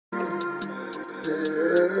Hi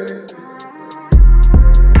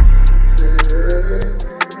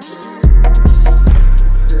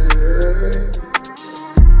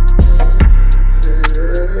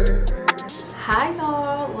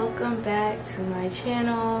y'all, welcome back to my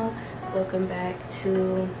channel. Welcome back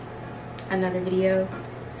to another video.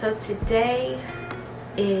 So today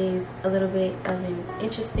is a little bit of an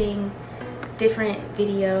interesting, different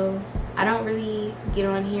video. I don't really get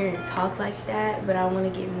on here and talk like that, but I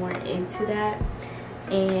want to get more into that.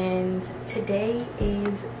 And today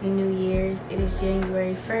is New Year's. It is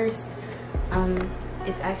January 1st.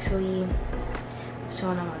 It's actually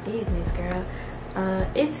showing on my business, girl.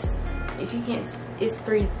 It's, if you can't, it's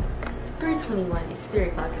 3:21. It's 3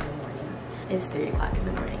 o'clock in the morning. It's 3 o'clock in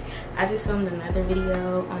the morning. I just filmed another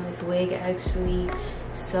video on this wig actually.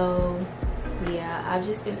 So yeah, I've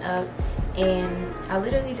just been up and I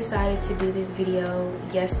literally decided to do this video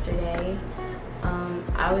yesterday.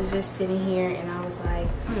 I was just sitting here and I was like,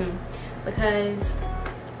 because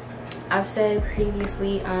I've said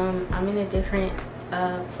previously, I'm in a different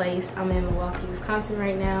place. I'm in Milwaukee, Wisconsin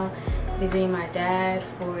right now, visiting my dad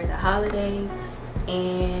for the holidays,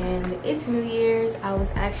 and it's New Year's. I was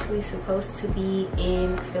actually supposed to be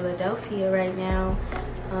in Philadelphia right now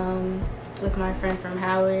with my friend from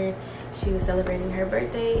Howard. She was celebrating her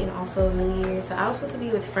birthday and also New Year's, so I was supposed to be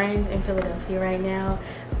with friends in Philadelphia right now,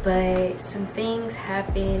 but some things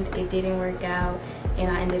happened. It didn't work out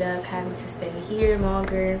and I ended up having to stay here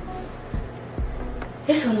longer.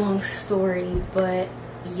 It's a long story, but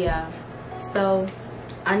yeah, so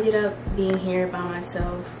I ended up being here by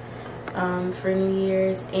myself for New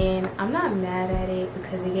Year's, and I'm not mad at it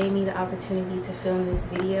because it gave me the opportunity to film this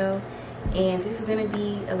video. And this is gonna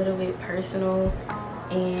be a little bit personal,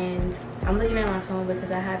 and I'm looking at my phone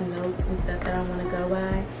because I have notes and stuff that I want to go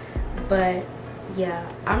by. But yeah,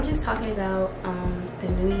 I'm just talking about the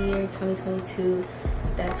new year 2022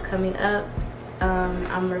 that's coming up.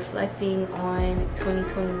 I'm reflecting on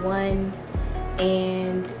 2021,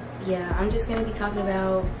 and yeah, I'm just gonna be talking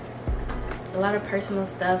about a lot of personal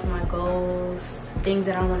stuff, my goals, things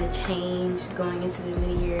that I want to change going into the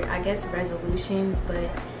new year. I guess resolutions,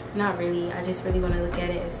 but not really. I just really want to look at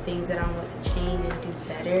it as things that I want to change and do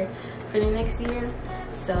better for the next year.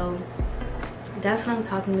 So that's what I'm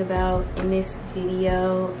talking about in this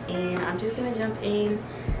video, and I'm just gonna jump in.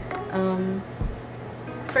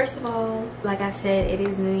 First of all, like I said, it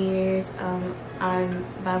is New Year's. I'm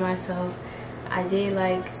by myself. I did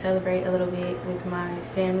like celebrate a little bit with my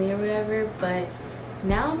family or whatever, but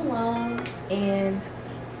now I'm alone and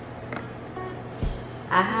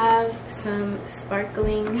I have some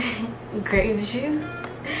sparkling grape juice.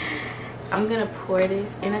 I'm gonna pour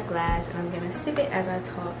this in a glass and I'm gonna sip it as I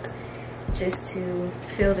talk, just to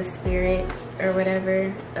feel the spirit or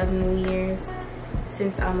whatever of New Year's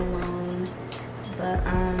since I'm alone. But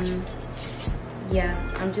yeah,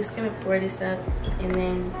 I'm just gonna pour this up and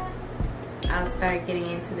then I'll start getting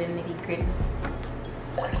into the nitty gritty.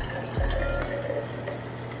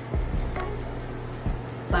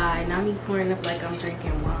 Bye, not me pouring up like I'm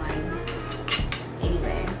drinking wine.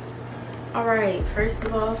 Anyway, alright, first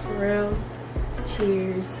of all, for real,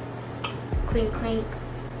 cheers. Clink, clink.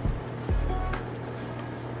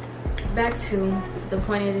 Back to the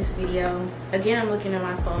point of this video. Again, I'm looking at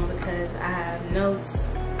my phone because I have notes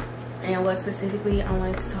and what specifically I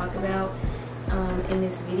wanted to talk about in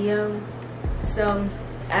this video. So,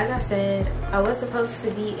 as I said, I was supposed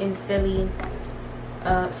to be in Philly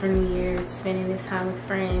for New Year's, spending this time with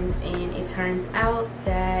friends, and it turns out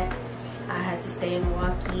that I had to stay in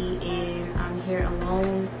Milwaukee and I'm here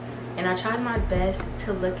alone. And I tried my best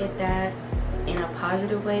to look at that in a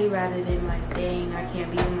positive way rather than like, dang, I can't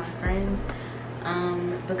be with my friends,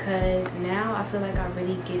 because now I feel like I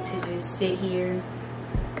really get to just sit here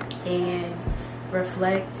and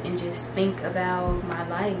reflect and just think about my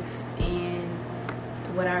life and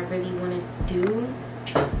what I really want to do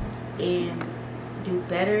and do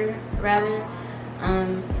better rather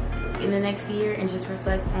in the next year, and just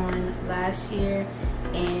reflect on last year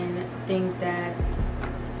and things that,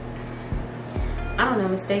 I don't know,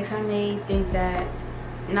 mistakes I made, things that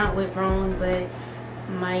not went wrong but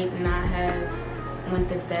might not have went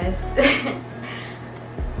the best.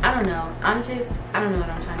 I don't know, I don't know what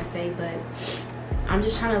I'm trying to say, but I'm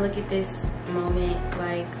just trying to look at this moment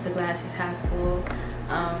like the glass is half full.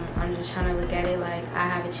 I'm just trying to look at it like I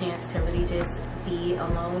have a chance to really just be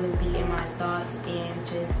alone and be in my thoughts and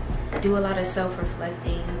just do a lot of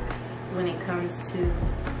self-reflecting when it comes to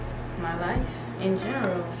my life in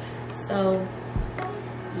general. So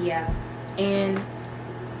yeah, and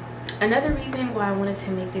another reason why I wanted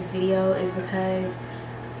to make this video is because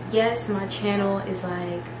yes, my channel is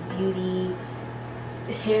like beauty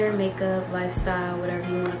hair, makeup, lifestyle, whatever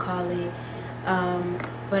you want to call it.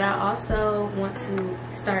 But I also want to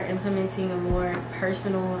start implementing a more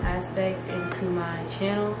personal aspect into my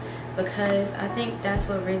channel, because I think that's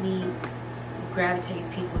what really gravitates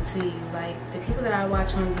people to you. Like, the people that I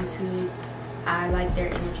watch on YouTube, I like their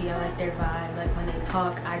energy, I like their vibe. Like, when they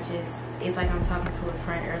talk, it's like I'm talking to a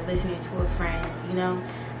friend or listening to a friend, you know?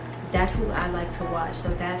 That's who I like to watch. So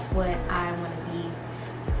that's what I want to be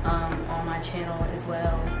on my channel as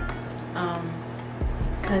well.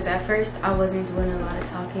 Because at first I wasn't doing a lot of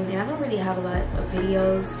talking, and I don't really have a lot of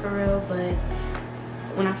videos for real, but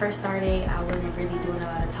when I first started, I wasn't really doing a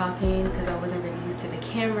lot of talking because I wasn't really used to the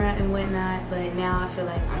camera and whatnot. But now I feel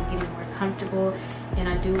like I'm getting more comfortable, and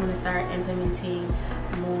I do want to start implementing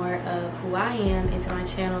more of who I am into my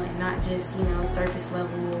channel, and not just, you know, surface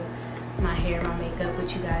level, my hair, my makeup,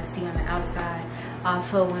 what you guys see on the outside. I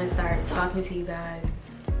also want to start talking to you guys.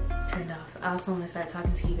 Turned off. I also want to start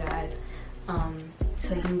talking to you guys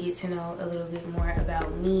so you can get to know a little bit more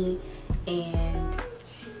about me. And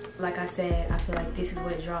like I said, I feel like this is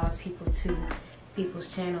what draws people to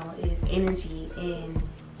people's channel, is energy, and,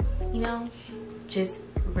 you know, just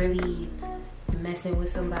really messing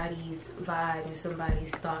with somebody's vibe and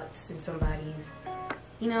somebody's thoughts and somebody's,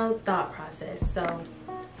 you know, thought process. So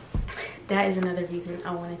that is another reason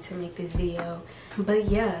I wanted to make this video. But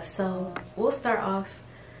yeah, so we'll start off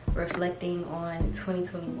reflecting on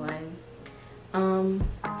 2021.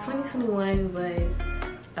 2021 was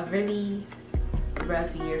a really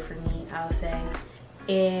rough year for me, I'll say.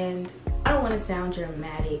 And I don't want to sound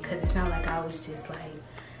dramatic, because it's not like I was just like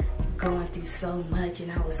going through so much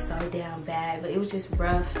and I was so down bad, but it was just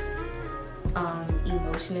rough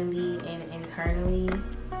emotionally and internally,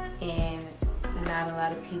 and not a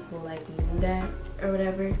lot of people like knew that or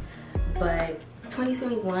whatever. But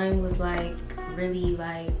 2021 was like really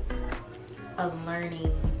like a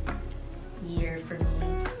learning year for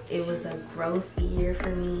me. It was a growth year for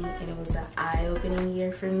me, and it was an eye-opening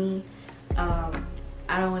year for me.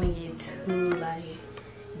 I don't want to get too like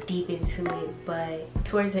deep into it, but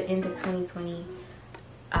towards the end of 2020,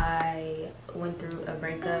 I went through a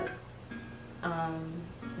breakup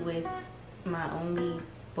with my only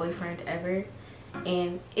boyfriend ever,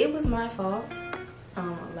 and it was my fault.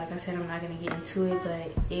 Like I said, I'm not gonna get into it,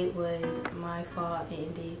 but it was my fault. It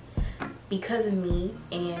ended because of me.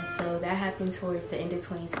 And so that happened towards the end of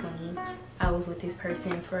 2020. I was with this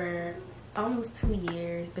person for almost 2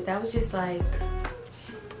 years, but that was just like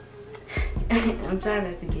I'm trying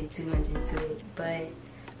not to get too much into it, but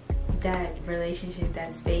that relationship,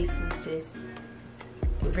 that space was just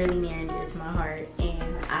really near and dear to my heart,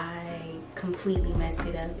 and I completely messed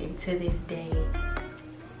it up, and to this day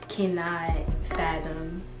cannot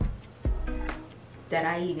fathom that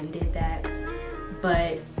I even did that.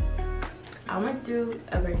 But I went through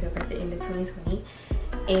a breakup at the end of 2020,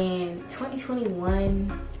 and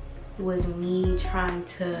 2021 was me trying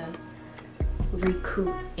to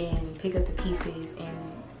recoup and pick up the pieces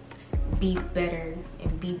and be better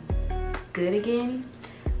and be good again.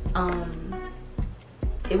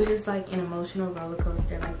 It was just like an emotional roller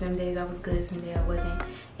coaster. Like, some days I was good, some days I wasn't.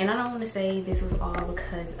 And I don't want to say this was all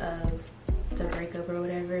because of the breakup or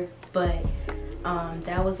whatever, but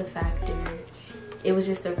that was a factor. It was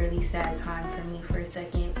just a really sad time for me for a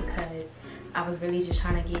second, because I was really just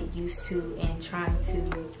trying to get used to and trying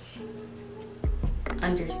to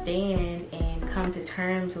understand and come to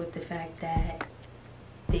terms with the fact that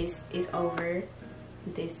this is over.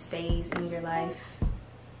 This phase in your life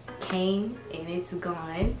came and it's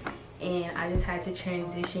gone, and I just had to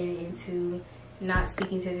transition into not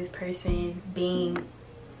speaking to this person, being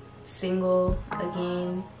single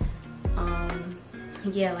again.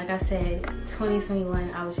 Yeah, like I said, 2021,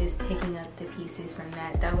 I was just picking up the pieces from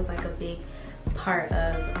that. That was like a big part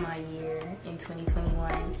of my year in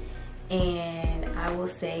 2021. And I will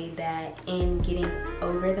say that in getting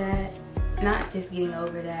over that, not just getting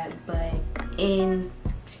over that, but in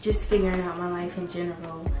just figuring out my life in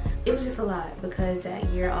general, it was just a lot, because that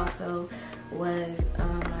year also was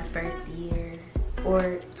my first year,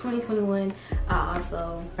 or 2021, I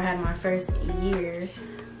also had my first year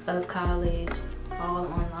of college all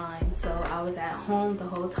online. So I was at home the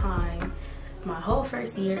whole time, my whole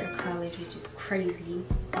first year of college, which is crazy.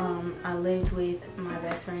 I lived with my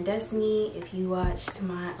best friend Destiny. If you watched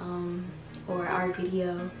my or our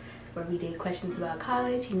video where we did questions about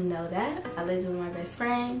college, you know that. I lived with my best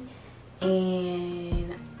friend,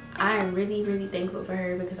 and I am really, really thankful for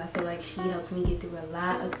her, because I feel like she helped me get through a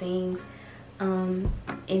lot of things in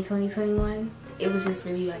 2021. It was just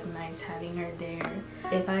really like nice having her there.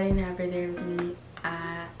 If I didn't have her there with me,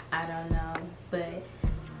 I don't know. But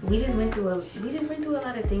we just went through a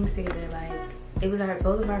lot of things together. Like, it was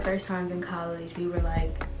both of our first times in college. We were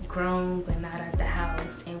like grown but not at the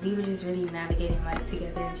house, and we were just really navigating life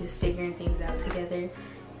together and just figuring things out together.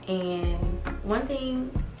 And one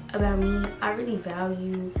thing about me, I really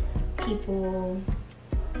value people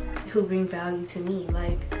who bring value to me.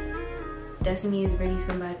 Like, Destiny is really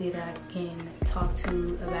somebody that I can talk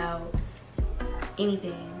to about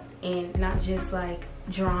anything, and not just like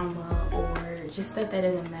drama or just stuff that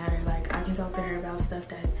doesn't matter. Like, I can talk to her about stuff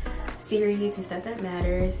that's serious and stuff that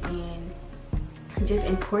matters, and just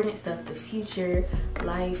important stuff, the future,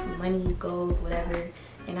 life, money, goals, whatever.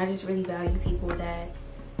 And I just really value people that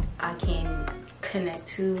I can connect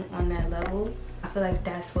to on that level. I feel like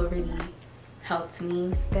that's what really helped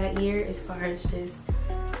me that year, as far as just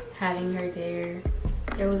having her there.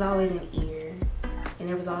 There was always an ear, and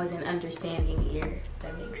there was always an understanding ear, if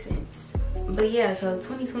that makes sense. But yeah, so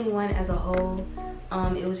 2021 as a whole,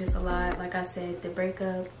 it was just a lot. Like I said, the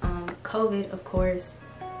breakup, COVID, of course,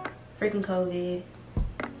 freaking COVID.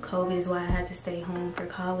 COVID is why I had to stay home for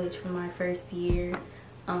college for my first year.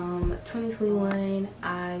 2021,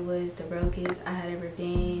 I was the brokest I had ever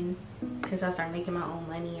been since I started making my own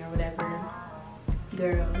money or whatever.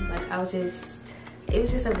 Girl, like, it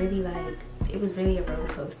was just a really, like, it was really a roller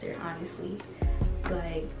coaster, honestly.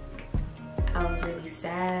 Like, I was really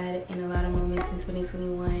sad in a lot of moments in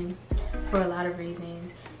 2021 for a lot of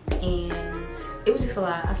reasons, and it was just a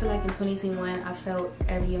lot. I feel like in 2021, I felt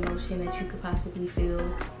every emotion that you could possibly feel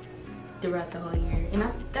throughout the whole year. And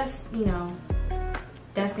that's, you know,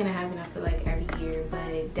 that's gonna happen, I feel like, every year,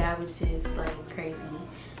 but that was just like crazy,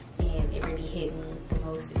 and it really hit me the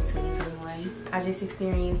most in 2021. I just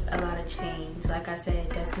experienced a lot of change. Like I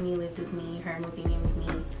said, Destiny lived with me, her moving in with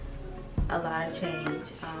me, a lot of change.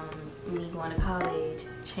 Me going to college,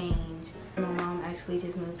 change. My mom actually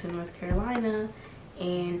just moved to North Carolina,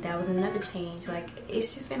 and that was another change. Like,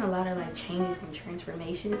 it's just been a lot of like changes and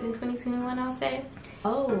transformations in 2021, I'll say.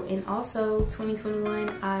 Oh, and also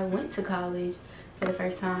 2021, I went to college for the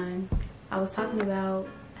first time. I was talking about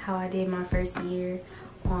how I did my first year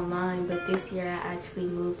online, but this year I actually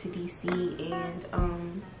moved to DC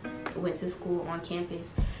and went to school on campus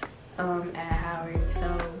at Howard.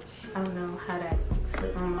 So I don't know how that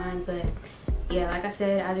slipped my mind, but yeah, like I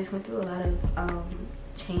said, I just went through a lot of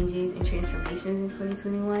changes and transformations in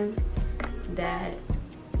 2021 that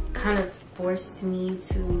kind of forced me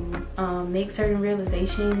to make certain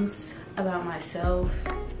realizations about myself,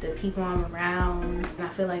 the people I'm around. And I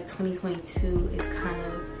feel like 2022 is kind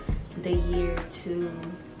of the year to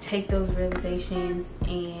take those realizations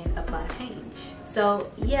and apply change. So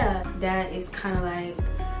yeah, that is kind of like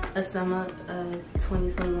a sum up of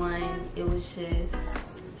 2021. It was just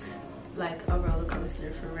like a roller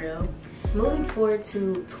coaster for real. Moving forward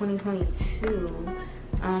to 2022,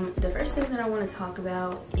 the first thing that I want to talk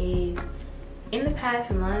about is, in the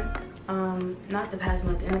past month, not the past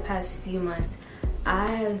month, in the past few months, I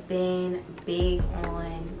have been big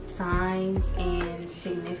on signs and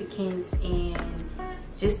significance, and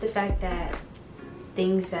just the fact that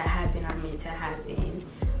things that happen are meant to happen.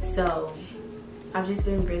 So I've just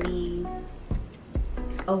been really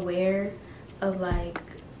aware of like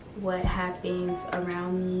what happens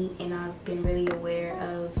around me, and I've been really aware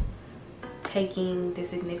of taking the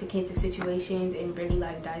significance of situations and really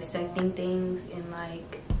like dissecting things, and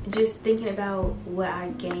like just thinking about what I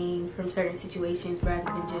gain from certain situations rather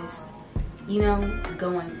than just, you know,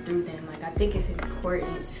 going through them. Like, I think it's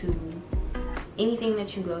important to anything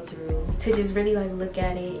that you go through to just really like look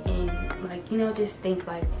at it and like, you know, just think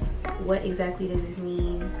like, what exactly does this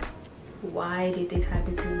mean? Why did this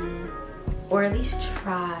happen to me? Or at least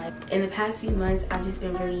try. In the past few months, I've just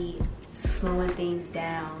been really slowing things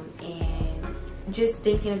down and just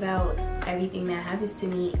thinking about everything that happens to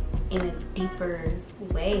me in a deeper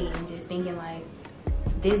way, and just thinking like,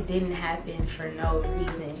 this didn't happen for no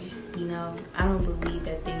reason. You know, I don't believe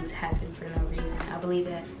that things happen for no reason. I believe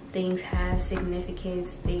that things have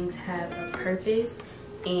significance, things have a purpose,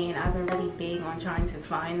 and I've been really big on trying to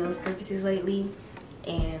find those purposes lately.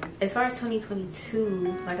 And as far as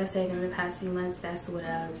 2022, like I said, in the past few months, that's what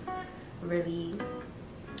I've really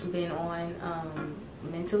been on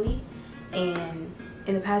mentally. And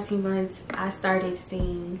in the past few months, I started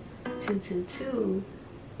seeing 222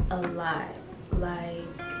 a lot. Like,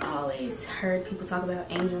 I always heard people talk about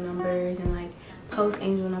angel numbers and like post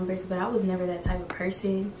angel numbers, but I was never that type of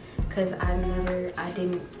person, because I never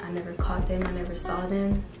caught them, I never saw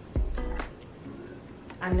them.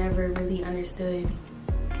 I never really understood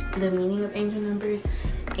the meaning of angel numbers,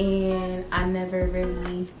 and I never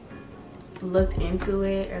really looked into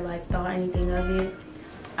it or like thought anything of it.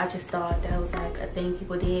 I just thought that was like a thing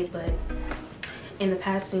people did. But in the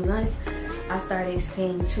past few months, I started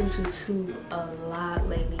seeing 222 a lot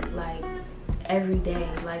lately, like every day.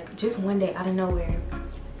 Like just one day out of nowhere,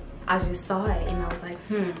 I just saw it and I was like,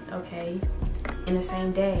 okay. In the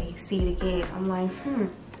same day, see it again. I'm like,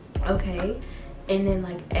 okay. And then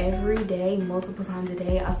like every day, multiple times a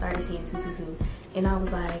day, I started seeing 222. And I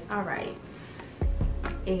was like, all right,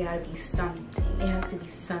 it gotta be something. It has to be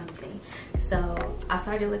something. So I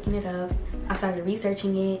started looking it up. I started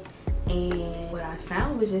researching it. And what I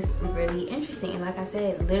found was just really interesting. And like I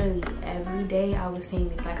said, literally every day I was seeing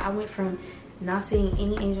this. Like I went from not seeing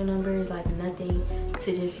any angel numbers, like nothing,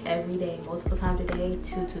 to just every day, multiple times a day,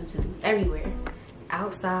 222, everywhere.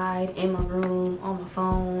 Outside, in my room, on my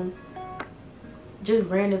phone, just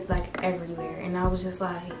random, like everywhere. And I was just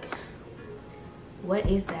like, what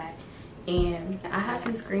is that? And I have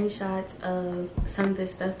some screenshots of some of the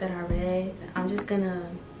stuff that I read. I'm just gonna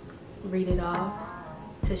read it off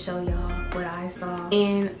to show y'all what I saw.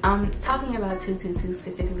 And I'm talking about 222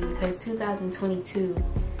 specifically because 2022,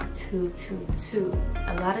 222.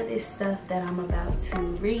 A lot of this stuff that I'm about to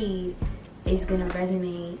read is gonna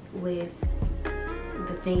resonate with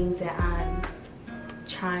the things that I'm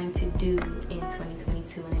trying to do in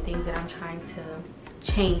 2022 and the things that I'm trying to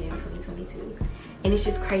change in 2022. And it's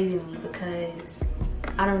just crazy to me because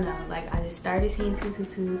I don't know, like I just started seeing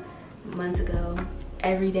 222 months ago,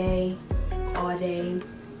 every day, all day,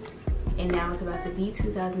 and now it's about to be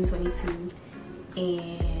 2022.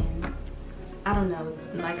 And I don't know,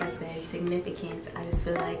 like I said, significance. I just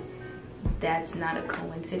feel like that's not a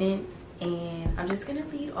coincidence. And I'm just gonna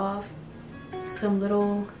read off some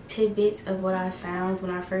little tidbits of what I found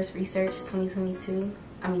when I first researched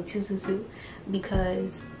 222,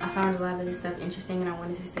 because I found a lot of this stuff interesting and I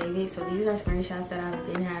wanted to save it. So these are screenshots that I've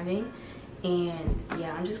been having, and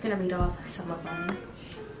yeah, I'm just gonna read off some of them.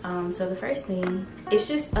 So the first thing, it's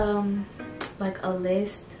just like a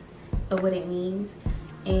list of what it means,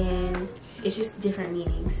 and it's just different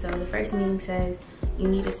meanings. So the first meaning says you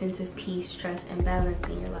need a sense of peace, trust, and balance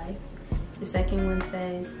in your life. The second one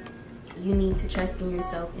says you need to trust in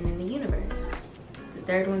yourself and in the universe. The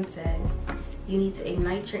third one says you need to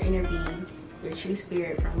ignite your inner being, your true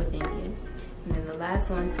spirit from within you. And then the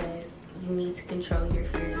last one says you need to control your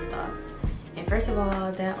fears and thoughts. And first of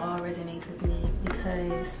all, that all resonates with me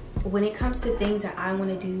because when it comes to things that I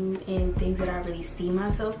want to do and things that I really see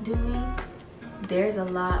myself doing, there's a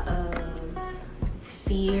lot of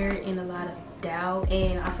fear and a lot of doubt.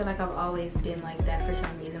 And I feel like I've always been like that for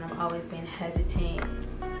some reason. I've always been hesitant,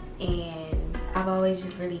 and I've always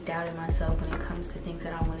just really doubted myself when it comes to things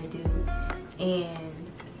that I want to do.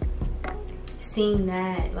 And seeing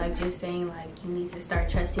that, like just saying like you need to start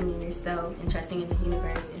trusting in yourself and trusting in the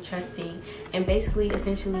universe and trusting, and basically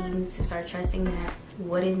essentially you need to start trusting that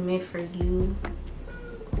what is meant for you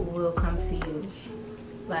will come to you.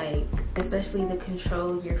 Like especially the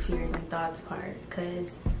control your fears and thoughts part,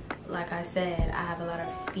 because like I said, I have a lot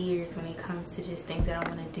of fears when it comes to just things that I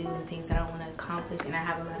want to do and things that I want to accomplish, and I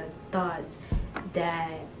have a lot of thoughts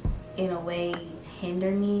that in a way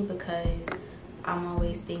hinder me because I'm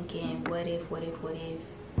always thinking what if,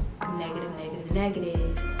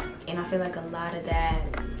 negative, and I feel like a lot of that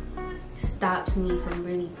stops me from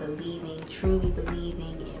really believing, truly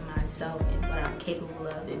believing in myself and what I'm capable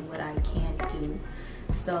of and what I can do.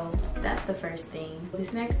 So that's the first thing.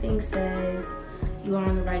 This next thing says you are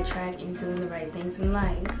on the right track and doing the right things in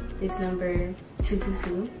life. This number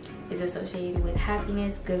 222 is associated with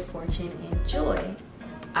happiness, good fortune, and joy.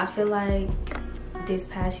 I feel like this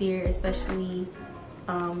past year, especially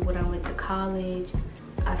when I went to college,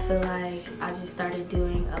 I feel like I just started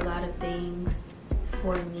doing a lot of things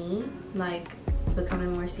for me, like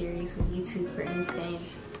becoming more serious with YouTube, for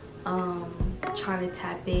instance, trying to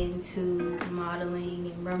tap into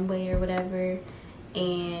modeling and runway or whatever,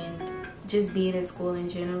 and just being in school in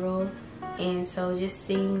general. And so just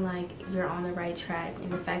seeing like you're on the right track,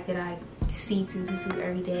 and the fact that I see 222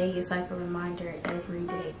 every day, it's like a reminder every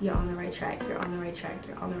day, you're on the right track, you're on the right track,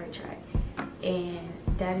 you're on the right track. And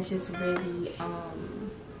that is just really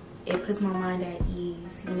it puts my mind at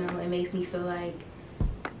ease, you know. It makes me feel like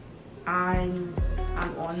I'm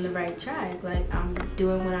on the right track, like I'm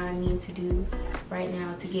doing what I need to do right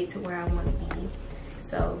now to get to where I want to be.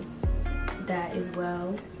 So that as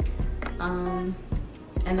well.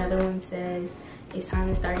 Another one says it's time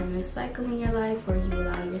to start a new cycle in your life where you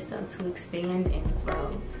allow yourself to expand and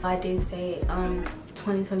grow. I did say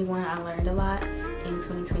 2021 I learned a lot, and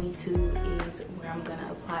 2022 is where I'm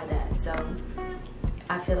gonna apply that. So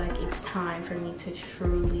I feel like it's time for me to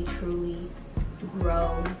truly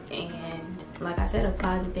grow and, like I said,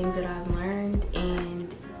 apply the things that I've learned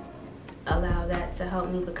and allow that to help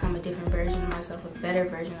me become a different version of myself, a better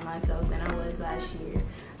version of myself than I was last year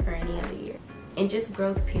or any other year. And just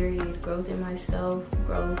growth, period. Growth in myself,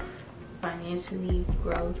 growth financially,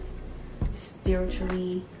 growth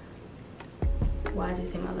spiritually. Why does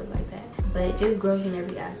him I look like that? But just growth in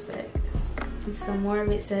every aspect. Some more of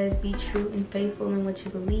it says, be true and faithful in what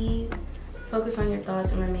you believe. Focus on your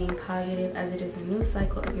thoughts and remain positive, as it is a new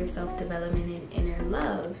cycle of your self-development and inner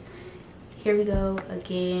love. Here we go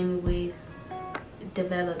again with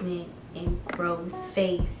development and growth,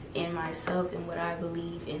 faith in myself and what I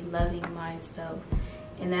believe in, loving myself.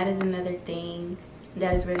 And that is another thing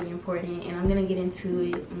that is really important, and I'm gonna get into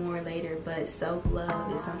it more later, but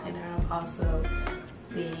self-love is something that I've also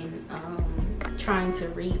been trying to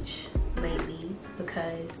reach lately,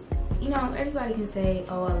 because you know, everybody can say,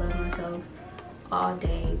 oh, I love myself all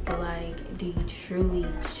day, but like, do you truly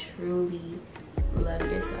love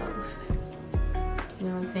yourself? You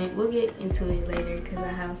know what I'm saying? We'll get into it later because I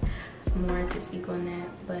have more to speak on that.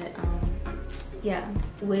 But yeah,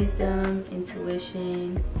 wisdom,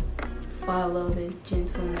 intuition, follow the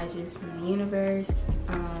gentle nudges from the universe.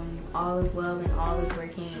 All is well and all is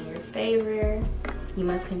working in your favor. You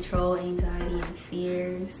must control anxiety and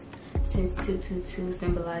fears, since 222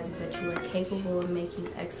 symbolizes that you are capable of making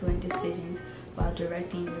excellent decisions while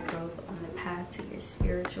directing your growth on the path to your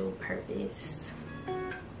spiritual purpose.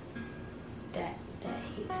 That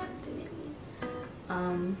hit something in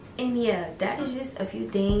me. And yeah, that is just a few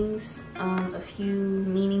things, a few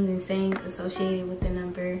meanings and sayings associated with the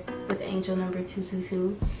number, with the angel number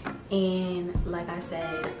 222. And like I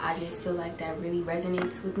said, I just feel like that really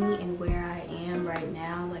resonates with me and where I am right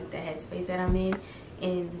now, like the headspace that I'm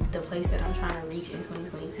in the place that I'm trying to reach in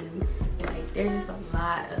 2022. Like, there's just a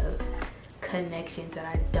lot of connections that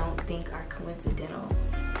I don't think are coincidental.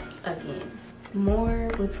 Again, more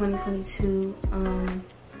with 2022.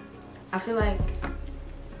 I feel like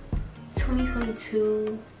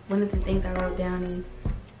 2022, one of the things I wrote down is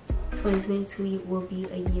 2022 will be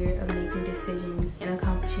a year of making decisions and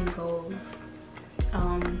accomplishing goals.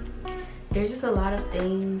 There's just a lot of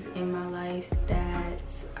things in my life that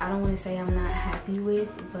I don't want to say I'm not happy with,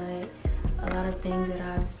 but a lot of things that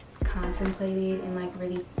I've contemplated and like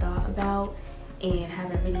really thought about and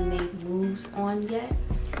haven't really made moves on yet.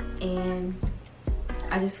 And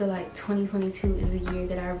I just feel like 2022 is a year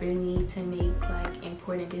that I really need to make like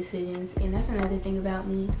important decisions. And that's another thing about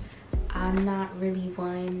me. I'm not really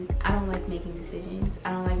one, I don't like making decisions.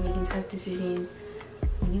 I don't like making tough decisions.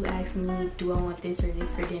 You ask me, do I want this or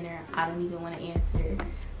this for dinner? I don't even want to answer.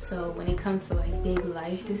 So when it comes to like big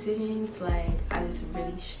life decisions, like I just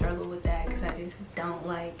really struggle with that because I just don't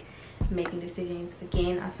like making decisions.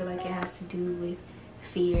 Again, I feel like it has to do with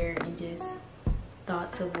fear and just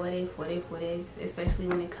thoughts of what if, especially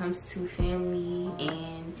when it comes to family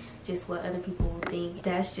and just what other people will think.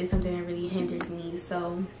 That's just something that really hinders me.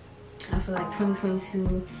 So I feel like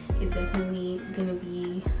 2022 is definitely gonna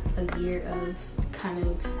be a year of kind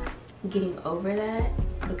of getting over that,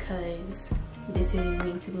 because decisions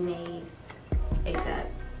need to be made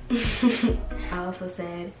ASAP. I also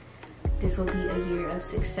said this will be a year of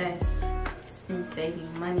success in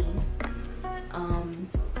saving money.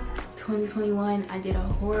 2021, I did a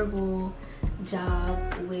horrible job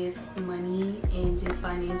with money and just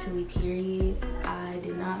financially, period. I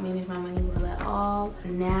did not manage my money well at all.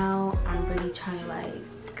 Now I'm really trying to like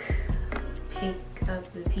pick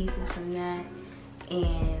up the pieces from that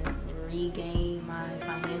and regain my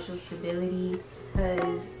financial stability,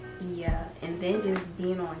 because yeah, and then just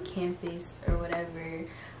being on campus or whatever,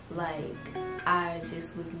 like I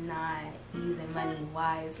just was not using money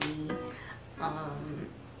wisely.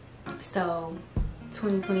 So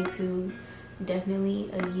 2022, definitely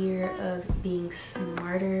a year of being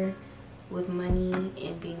smarter with money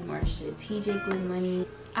and being more strategic with money.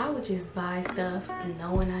 I would just buy stuff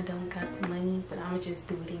knowing I don't got the money, but I'm gonna just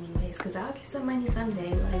do it anyways because I'll get some money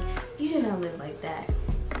someday. Like, you should not live like that,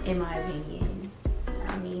 in my opinion.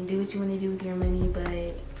 I mean, do what you want to do with your money,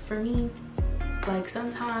 but for me, like,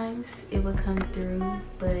 sometimes it would come through,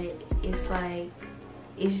 but it's like,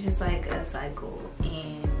 it's just like a cycle,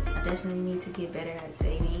 and I definitely need to get better at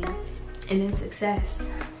saving. And then success.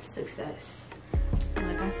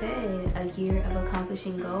 Like I said, a year of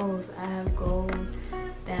accomplishing goals. I have goals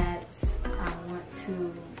that I want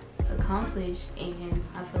to accomplish, and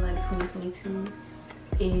I feel like 2022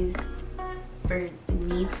 is, or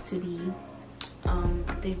needs to be,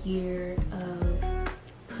 the year of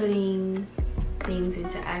putting things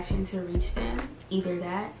into action to reach them. Either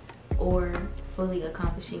that or fully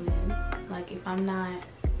accomplishing them. Like, if I'm not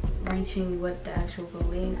reaching what the actual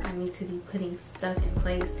goal is, I need to be putting stuff in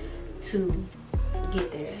place to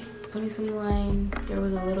get there. 2021, there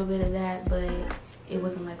was a little bit of that, but it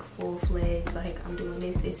wasn't like full-fledged, like I'm doing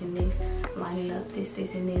this, this, and this, lining up this,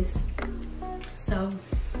 this, and this. So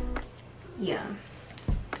yeah.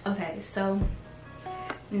 Okay, so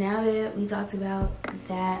now that we talked about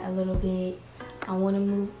that a little bit, I want to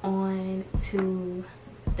move on to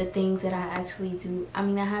the things that I actually do. I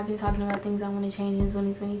mean, I have been talking about things I want to change in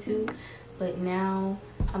 2022, but now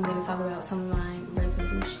I'm going to talk about some of my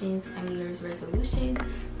resolutions, my New Year's resolutions.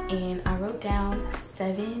 And I wrote down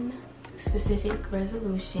 7 specific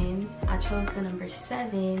resolutions. I chose the number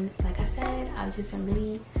 7. Like I said, I've just been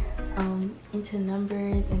really into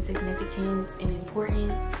numbers and significance and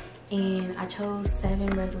importance. And I chose 7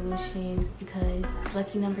 resolutions because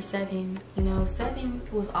lucky number 7, you know, 7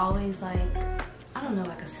 was always like, I don't know,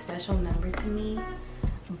 like a special number to me.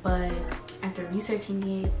 But after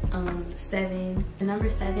researching it, the number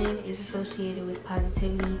 7 is associated with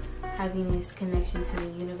positivity, happiness, connection to the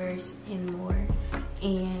universe, and more.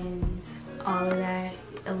 And all of that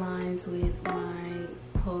aligns with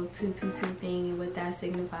my whole 222 thing and what that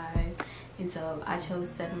signifies. And so I chose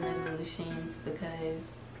 7 resolutions because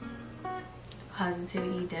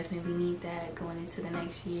positivity, definitely need that going into the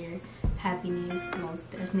next year. Happiness, most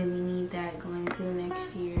definitely need that going into the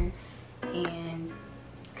next year. And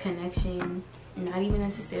connection, not even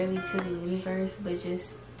necessarily to the universe, but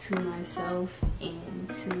just to myself and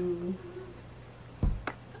to,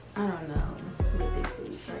 I don't know what this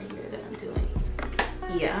is right here that I'm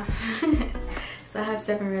doing. Yeah. So I have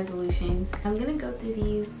 7 resolutions. I'm gonna go through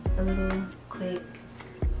these a little quick,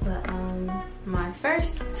 but my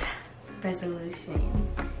first resolution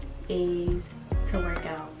is to work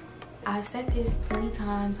out. I've said this plenty of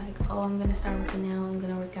times, like, oh, I'm gonna start working out, I'm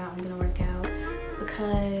gonna work out, I'm gonna work out.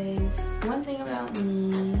 Because one thing about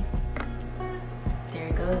me,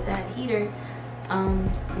 there goes that heater.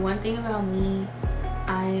 One thing about me,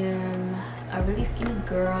 I am a really skinny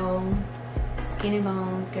girl. Skinny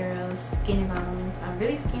bones, girls, skinny bones. I'm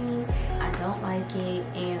really skinny. I don't like it,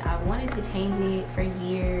 and I wanted to change it for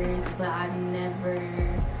years, but I've never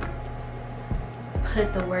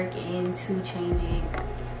put the work in to change it,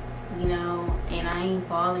 you know. And I ain't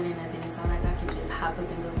balling or nothing. It's not like I can just hop up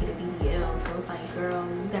and go get a BBL. So it's like, girl,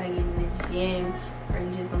 you gotta get in the gym, or you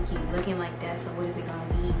just gonna keep looking like that. So what is it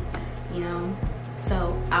gonna be, you know?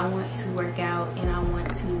 So I want to work out, and I want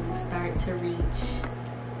to start to reach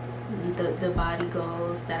the body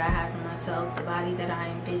goals that I have for myself, the body that I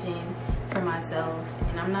envision for myself.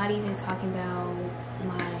 And I'm not even talking about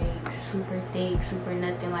like super thick, super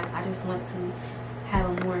nothing. Like, I just want to have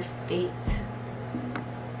a more fit,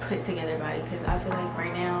 put together body, because I feel like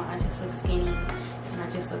right now I just look skinny and I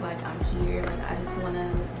just look like I'm here. Like, I just want to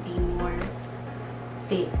be more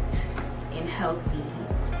fit and healthy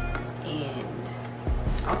and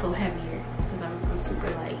also heavier, because I'm super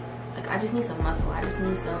light. Like, I just need some muscle. I just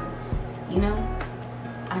need some, you know,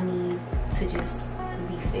 I need to just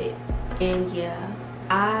be fit. And yeah,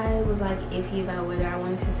 I was like iffy about whether I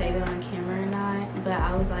wanted to say that on camera or not, but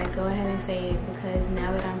I was like, go ahead and say it, because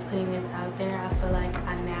now that I'm putting this out there, I feel like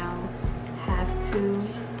I now have to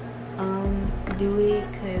do it.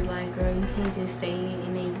 Because like, girl, you can't just say it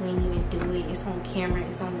and then you ain't even do it. It's on camera,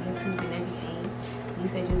 it's on YouTube and everything. You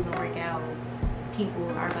said you was gonna work out. People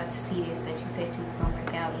are about to see this, that you said you was gonna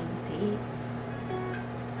work out, and you did.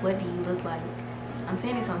 What do you look like? I'm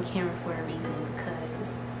saying it's on camera for a reason, because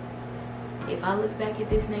if I look back at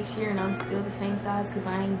this next year and I'm still the same size because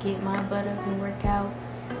I ain't get my butt up and work out,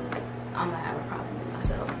 I'm gonna have a problem with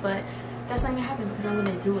myself. But that's not gonna happen because I'm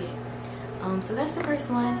gonna do it. So that's the first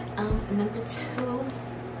one. Number 2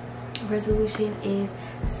 resolution is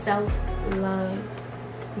self-love.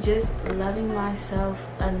 Just loving myself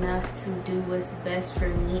enough to do what's best for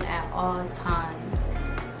me at all times.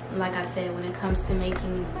 Like I said, when it comes to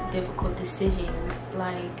making difficult decisions,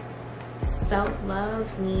 like,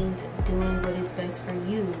 self-love means doing what is best for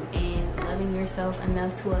you and loving yourself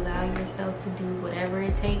enough to allow yourself to do whatever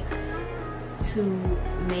it takes to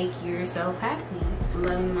make yourself happy.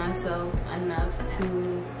 Loving myself enough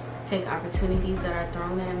to take opportunities that are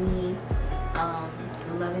thrown at me.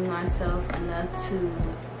 Loving myself enough to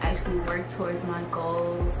actually work towards my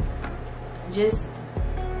goals. Just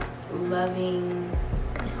loving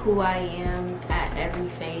who I am at every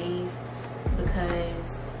phase,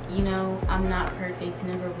 because, you know, I'm not perfect,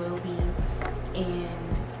 never will be.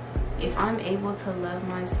 And if I'm able to love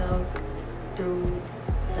myself through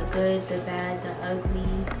the good, the bad, the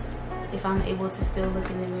ugly, if I'm able to still look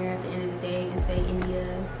in the mirror at the end of the day and say, India,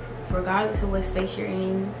 regardless of what space you're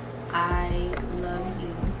in, I love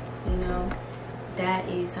you, you know, that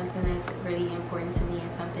is something that's really important to me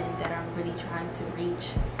and something that I'm really trying to reach.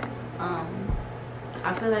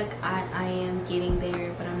 I feel like I am getting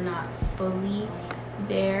there, but I'm not fully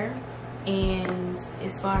there. And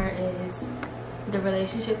as far as the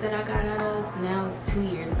relationship that I got out of, now it's 2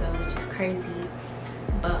 years ago, which is crazy.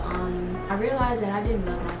 But I realized that I didn't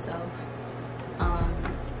love myself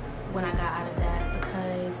when I got out of that,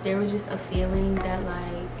 because there was just a feeling that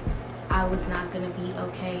like I was not gonna be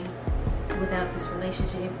okay without this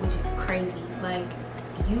relationship, which is crazy. Like,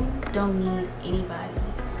 you don't need anybody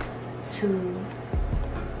to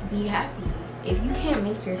be happy. If you can't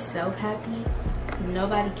make yourself happy,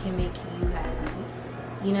 nobody can make you happy,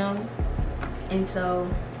 you know? And so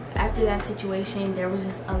after that situation, there was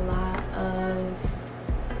just a lot of,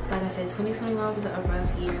 like I said, 2021 was a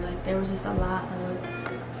rough year. Like, there was just a lot of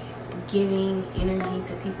giving energy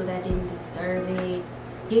to people that didn't deserve it,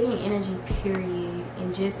 giving energy period,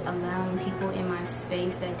 and just allowing people in my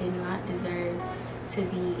space that did not deserve to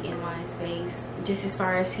be in my space. Just as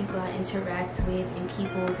far as people I interact with and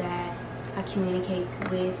people that I communicate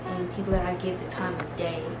with and people that I give the time of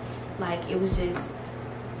day. Like, it was just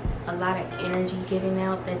a lot of energy given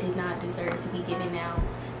out that did not deserve to be given out,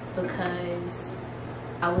 because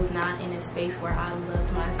I was not in a space where I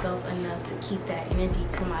loved myself enough to keep that energy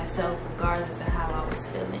to myself regardless of how I was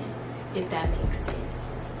feeling, if that makes sense.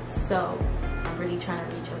 So I'm really trying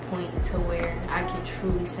to reach a point to where I can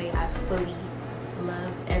truly say I fully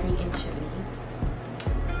love every inch of me.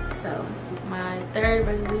 So my third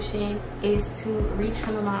resolution is to reach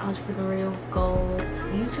some of my entrepreneurial goals.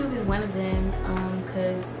 YouTube is one of them,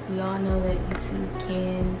 because we all know that YouTube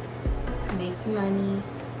can make you money,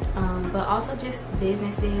 but also just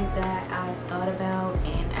businesses that I've thought about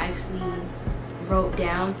and actually wrote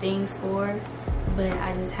down things for, but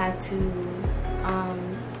I just had to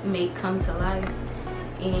make come to life.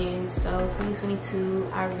 And so 2022,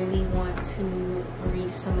 I really want to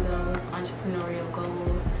reach some of those entrepreneurial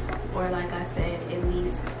goals, or like I said, at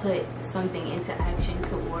least put something into action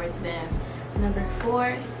towards them. Number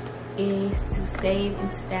 4 is to save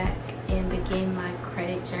and stack and begin my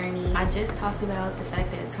credit journey. I just talked about the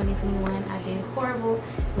fact that 2021 I did horrible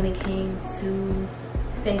when it came to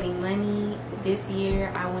saving money. This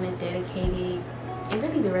year I want to dedicate it, and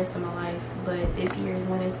really the rest of my life, but this year is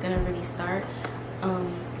when it's gonna really start,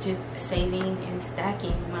 just saving and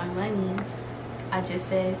stacking my money. I just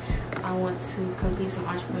said I want to complete some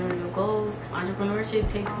entrepreneurial goals. Entrepreneurship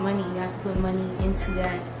takes money. You have to put money into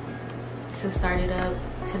that to start it up,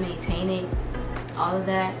 to maintain it, all of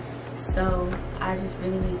that. So I just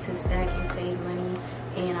really need to stack and save money.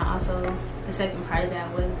 And I also, the second part of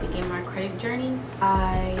that was begin my credit journey.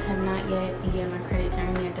 I have not yet begun my credit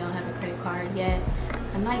journey. I don't have a credit card yet.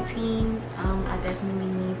 I'm 19. I definitely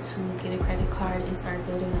need to get a credit card and start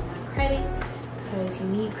building up my credit, because you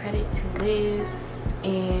need credit to live.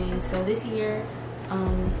 And so this year,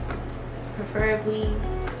 preferably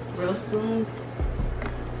real soon,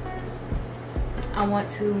 I want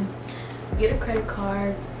to get a credit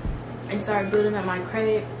card and start building up my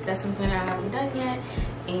credit. That's something that I haven't done yet,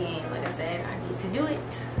 and like I said, I need to do it.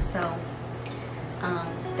 So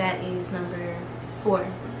that is number 4.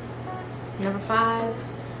 Number 5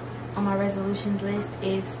 on my resolutions list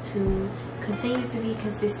is to continue to be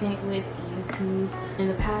consistent with YouTube. In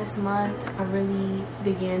the past month, I really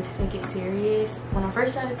began to take it serious. When I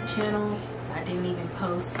first started the channel, I didn't even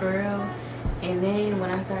post for real, and then when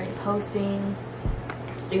I started posting,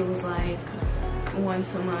 it was like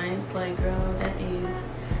once a month. Like, girl, that is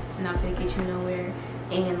not gonna get you nowhere.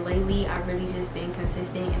 And lately I've really just been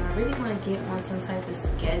consistent, and I really want to get on some type of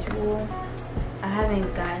schedule. I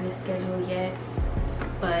haven't gotten a schedule yet,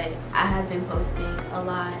 but I have been posting a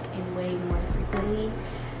lot and way more frequently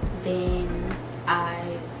than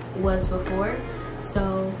I was before.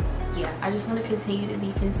 So yeah, I just want to continue to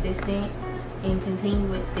be consistent and continue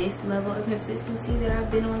with this level of consistency that I've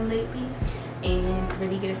been on lately, and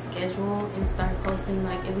really get a schedule and start posting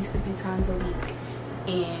like at least a few times a week,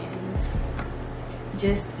 and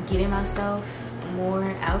just getting myself more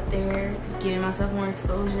out there, giving myself more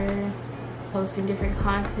exposure, posting different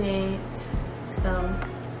content. So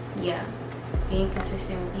yeah, being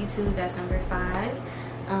consistent with YouTube, that's number 5.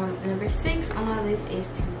 Number 6 on my list is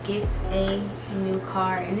to get a new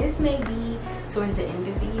car, and this may be towards the end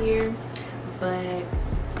of the year, but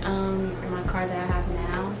my car that I have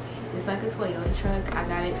now, it's like a Toyota truck. I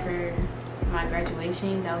got it for my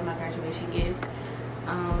graduation. That was my graduation gift.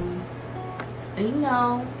 And you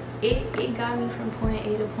know, it got me from point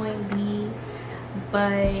A to point B,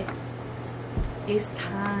 but it's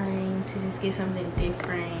time to just get something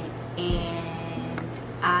different, and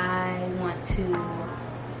I want to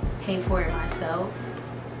pay for it myself,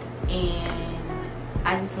 and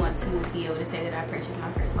I just want to be able to say that I purchased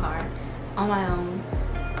my first car. on my own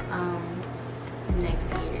next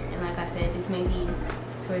year. And like I said, this may be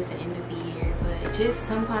towards the end of the year, but just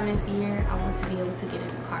sometime this year I want to be able to get in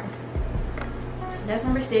a car. That's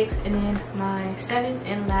number 6. And then my 7th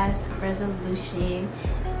and last resolution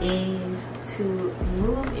is to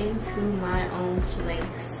move into my own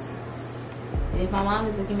place. If my mom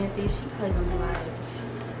is looking at this, she's probably gonna be like,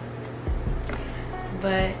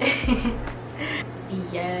 but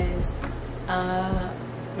yes,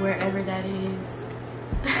 wherever that is.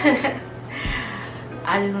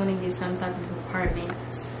 I just want to get some type of apartment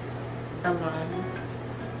alone,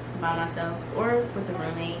 by myself, or with a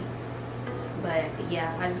roommate. But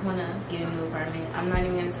yeah, I just want to get a new apartment. I'm not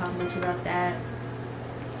even going to talk much about that,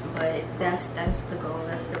 but that's the goal,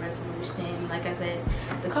 that's the resolution. Like I said,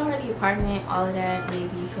 the car, the apartment, all of that may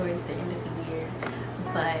be towards the end of the year,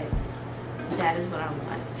 but that is what I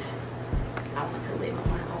want. I want to live on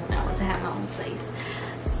my own. I want to have my own place.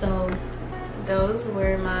 So those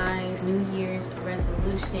were my New Year's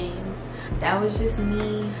resolutions. That was just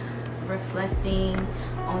me reflecting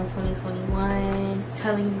on 2021,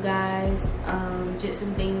 telling you guys just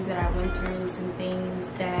some things that I went through, some things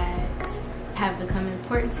that have become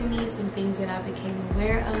important to me, some things that I became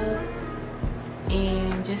aware of,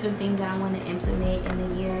 and just some things that I want to implement in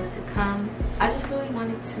the year to come. I just really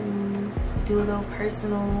wanted to do a little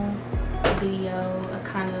personal video, a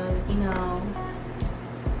kind of, you know,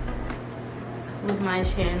 with my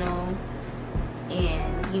channel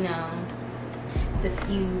and, you know, the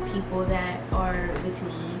few people that are with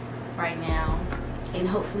me right now, and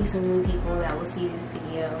hopefully some new people that will see this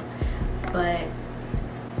video. But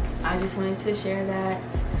I just wanted to share that.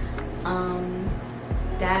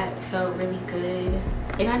 That felt really good,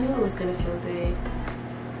 and I knew it was gonna feel good.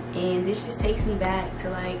 And this just takes me back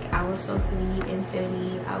to, like, I was supposed to be in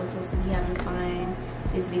Philly, I was supposed to be having fun.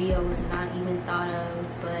 This video was not even thought of,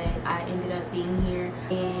 but I ended up being here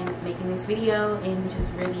and making this video and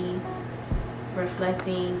just really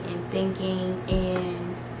reflecting and thinking,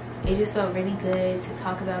 and it just felt really good to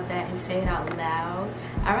talk about that and say it out loud.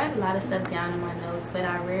 I write a lot of stuff down in my notes, but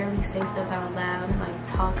I rarely say stuff out loud and like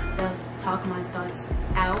talk my thoughts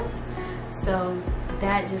out. So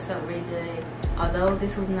that just felt really good. Although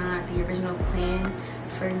this was not the original plan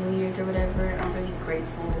for New Year's or whatever, I'm really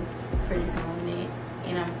grateful for this moment,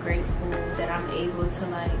 and I'm grateful that I'm able to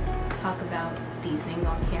like talk about these things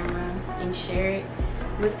on camera and share it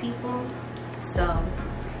with people. So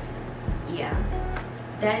yeah,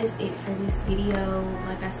 that is it for this video.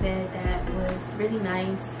 Like I said, that was really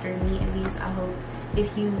nice for me, at least. I hope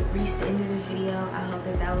if you reached the end of this video, I hope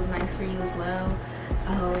that that was nice for you as well.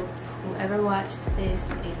 I hope whoever watched this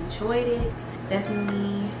enjoyed it.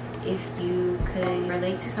 Definitely, if you could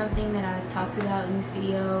relate to something that I talked about in this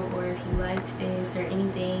video, or if you liked this or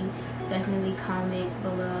anything, definitely comment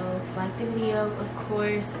below. Like the video, of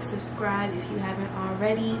course. Subscribe if you haven't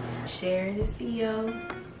already. Share this video.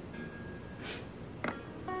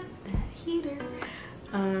 That heater.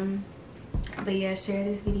 But yeah, share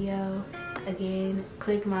this video. Again,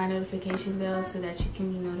 click my notification bell so that you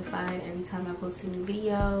can be notified every time I post a new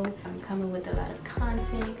video. I'm coming with a lot of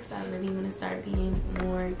content because I really want to start being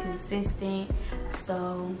more consistent.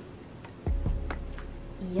 So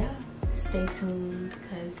yeah, stay tuned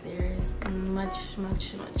because there's much more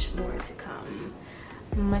to come.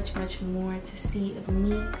 Much more to see of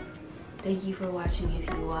me. Thank you for watching if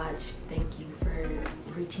you watched. Thank you for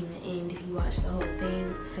reaching the end if you watched the whole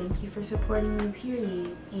thing. Thank you for supporting me,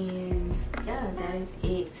 period. And yeah, that is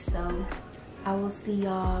it. So I will see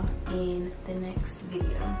y'all in the next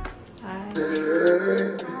video.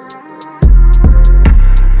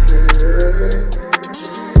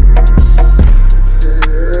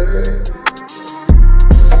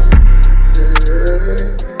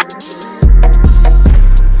 Bye.